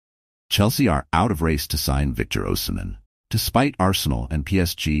Chelsea are out of race to sign Victor Osimhen, despite Arsenal and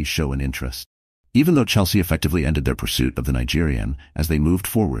PSG show an interest. Even though Chelsea effectively ended their pursuit of the Nigerian as they moved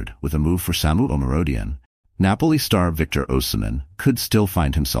forward with a move for Samu Omorodian, Napoli star Victor Osimhen could still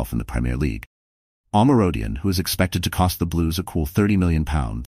find himself in the Premier League. Omorodian, who is expected to cost the Blues a cool £30 million,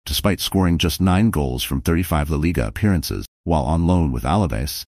 despite scoring just 9 goals from 35 La Liga appearances while on loan with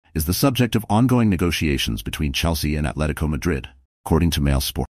Alaves, is the subject of ongoing negotiations between Chelsea and Atletico Madrid, according to Mail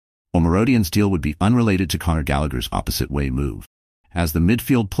Sport. Omorodian's deal would be unrelated to Conor Gallagher's opposite-way move, as the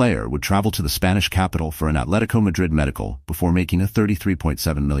midfield player would travel to the Spanish capital for an Atletico Madrid medical before making a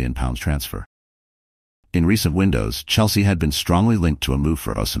 £33.7 million transfer. In recent windows, Chelsea had been strongly linked to a move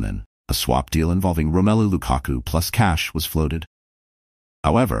for Osimhen. A swap deal involving Romelu Lukaku plus cash was floated.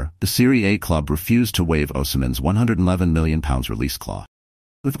 However, the Serie A club refused to waive Osimhen's £111 million release clause.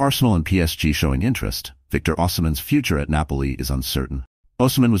 With Arsenal and PSG showing interest, Victor Osimhen's future at Napoli is uncertain.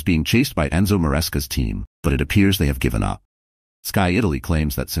 Osimhen was being chased by Enzo Maresca's team, but it appears they have given up. Sky Italy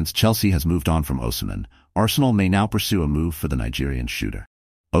claims that since Chelsea has moved on from Osimhen, Arsenal may now pursue a move for the Nigerian shooter.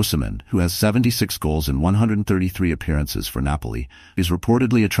 Osimhen, who has 76 goals in 133 appearances for Napoli, is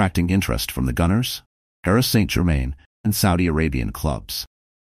reportedly attracting interest from the Gunners, Paris Saint-Germain, and Saudi Arabian clubs.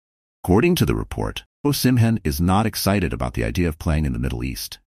 According to the report, Osimhen is not excited about the idea of playing in the Middle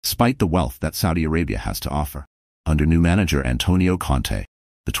East, despite the wealth that Saudi Arabia has to offer. Under new manager Antonio Conte,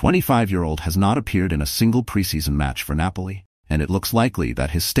 the 25-year-old has not appeared in a single preseason match for Napoli, and it looks likely that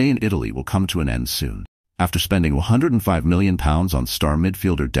his stay in Italy will come to an end soon. After spending £105 million on star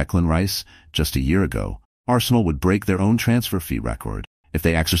midfielder Declan Rice just a year ago, Arsenal would break their own transfer fee record if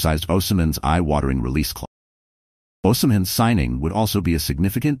they exercised Osimhen's eye-watering release clause. Osimhen's signing would also be a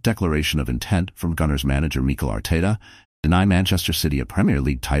significant declaration of intent from Gunners manager Mikel Arteta to deny Manchester City a Premier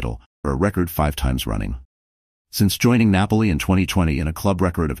League title for a record 5 times running. Since joining Napoli in 2020 in a club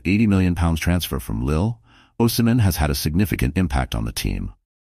record of £80 million transfer from Lille, Osimhen has had a significant impact on the team.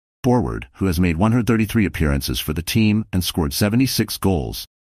 Forward, who has made 133 appearances for the team and scored 76 goals,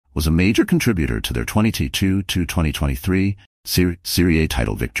 was a major contributor to their 2022-2023 Serie A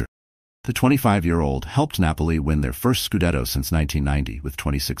title victory. The 25-year-old helped Napoli win their first Scudetto since 1990 with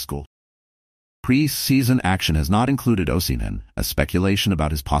 26 goals. Pre-season action has not included Osimhen, as speculation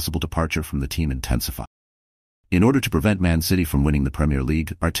about his possible departure from the team intensified. In order to prevent Man City from winning the Premier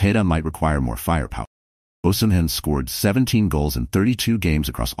League, Arteta might require more firepower. Osimhen scored 17 goals in 32 games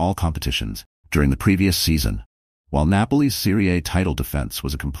across all competitions during the previous season, while Napoli's Serie A title defense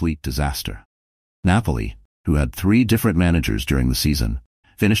was a complete disaster. Napoli, who had 3 different managers during the season,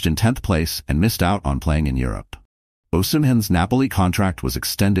 finished in 10th place and missed out on playing in Europe. Osimhen's Napoli contract was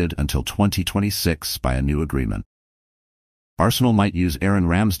extended until 2026 by a new agreement. Arsenal might use Aaron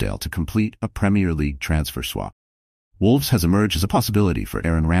Ramsdale to complete a Premier League transfer swap. Wolves has emerged as a possibility for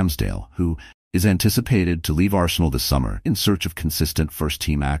Aaron Ramsdale, who is anticipated to leave Arsenal this summer in search of consistent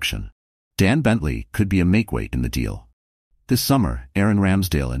first-team action. Dan Bentley could be a makeweight in the deal. This summer, Aaron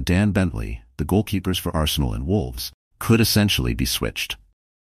Ramsdale and Dan Bentley, the goalkeepers for Arsenal and Wolves, could essentially be switched.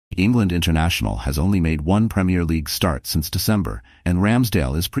 The England international has only made 1 Premier League start since December, and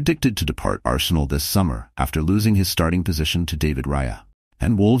Ramsdale is predicted to depart Arsenal this summer after losing his starting position to David Raya,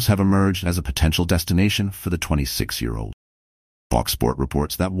 and Wolves have emerged as a potential destination for the 26-year-old. Fox Sport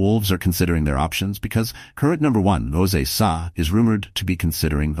reports that Wolves are considering their options because current number 1 Mose Sa is rumored to be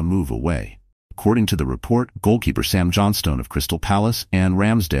considering a move away. According to the report, goalkeeper Sam Johnstone of Crystal Palace and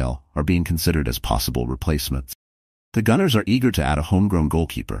Ramsdale are being considered as possible replacements. The Gunners are eager to add a homegrown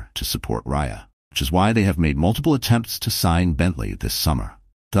goalkeeper to support Raya, which is why they have made multiple attempts to sign Bentley this summer.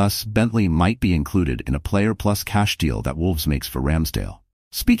 Thus, Bentley might be included in a player plus cash deal that Wolves makes for Ramsdale.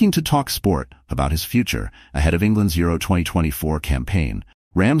 Speaking to Talk Sport about his future ahead of England's Euro 2024 campaign,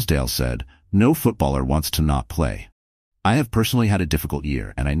 Ramsdale said, "No footballer wants to not play. I have personally had a difficult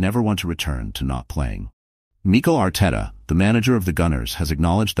year and I never want to return to not playing." Mikel Arteta, the manager of the Gunners, has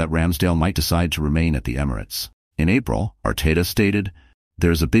acknowledged that Ramsdale might decide to remain at the Emirates. In April, Arteta stated,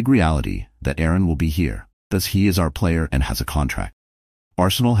 "There's a big reality that Aaron will be here, thus he is our player and has a contract."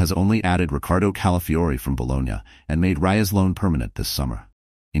 Arsenal has only added Riccardo Calafiori from Bologna and made Raya's loan permanent this summer.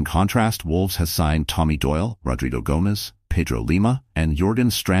 In contrast, Wolves has signed Tommy Doyle, Rodrigo Gomez, Pedro Lima, and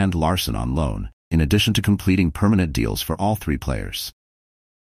Jorgen Strand Larsen on loan, in addition to completing permanent deals for all 3 players.